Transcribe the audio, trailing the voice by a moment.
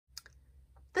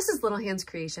This is Little Hands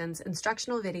Creations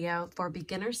instructional video for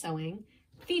beginner sewing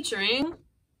featuring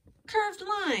curved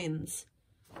lines.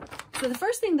 So the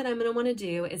first thing that I'm going to want to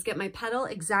do is get my petal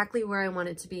exactly where I want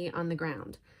it to be on the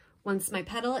ground. Once my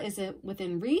petal is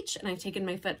within reach and I've taken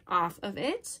my foot off of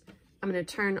it, I'm going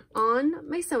to turn on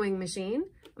my sewing machine.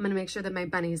 I'm going to make sure that my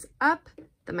bunny's up,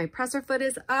 that my presser foot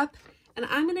is up, and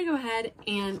I'm going to go ahead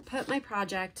and put my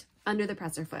project under the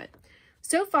presser foot.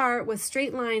 So far, with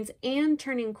straight lines and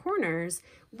turning corners,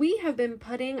 we have been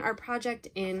putting our project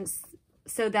in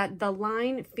so that the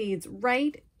line feeds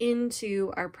right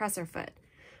into our presser foot.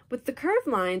 With the curved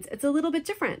lines, it's a little bit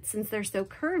different since they're so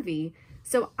curvy.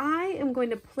 So I am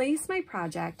going to place my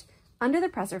project under the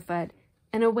presser foot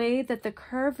in a way that the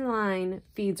curved line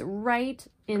feeds right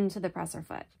into the presser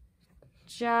foot.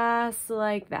 Just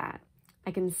like that.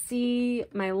 I can see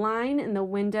my line in the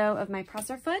window of my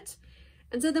presser foot.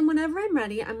 And so then whenever I'm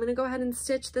ready, I'm going to go ahead and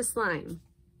stitch this line.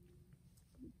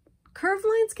 Curved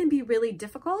lines can be really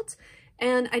difficult,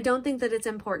 and I don't think that it's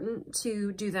important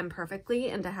to do them perfectly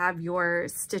and to have your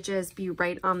stitches be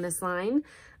right on this line.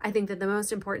 I think that the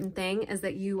most important thing is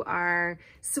that you are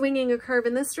swinging a curve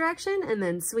in this direction and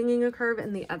then swinging a curve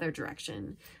in the other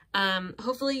direction.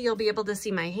 Hopefully you'll be able to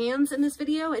see my hands in this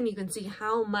video and you can see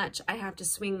how much I have to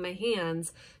swing my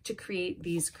hands to create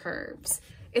these curves.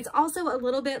 It's also a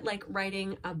little bit like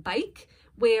riding a bike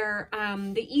where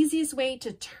the easiest way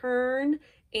to turn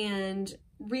and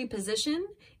reposition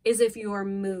is if you're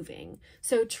moving.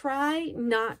 So try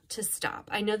not to stop.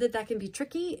 I know that that can be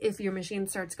tricky if your machine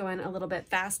starts going a little bit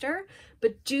faster,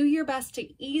 but do your best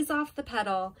to ease off the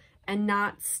pedal and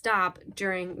not stop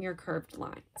during your curved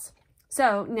lines.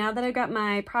 So now that I've got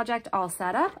my project all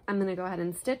set up, I'm gonna go ahead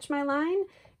and stitch my line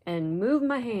and move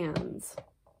my hands.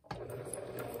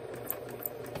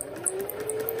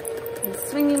 I'm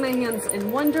swinging my hands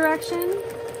in one direction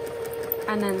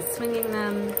and then swinging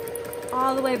them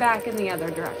all the way back in the other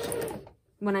direction.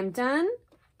 When I'm done,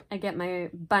 I get my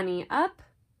bunny up,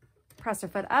 presser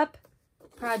foot up,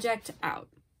 project out.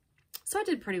 So I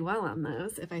did pretty well on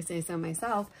those, if I say so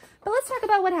myself. But let's talk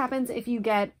about what happens if you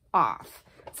get off.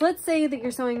 So let's say that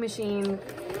your sewing machine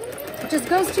just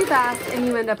goes too fast and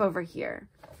you end up over here.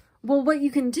 Well, what you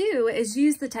can do is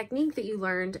use the technique that you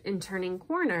learned in turning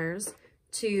corners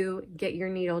to get your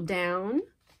needle down,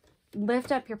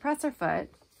 lift up your presser foot,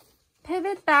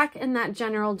 pivot back in that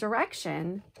general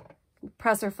direction,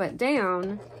 presser foot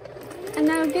down, and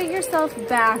now get yourself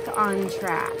back on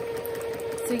track.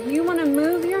 So you want to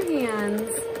move your hands.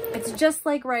 It's just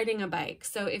like riding a bike.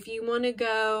 So if you want to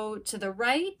go to the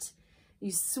right,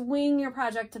 you swing your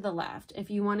project to the left. If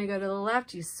you want to go to the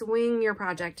left, you swing your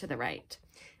project to the right.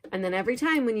 And then every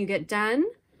time when you get done,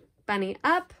 bunny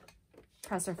up,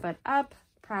 presser foot up,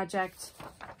 project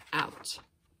out.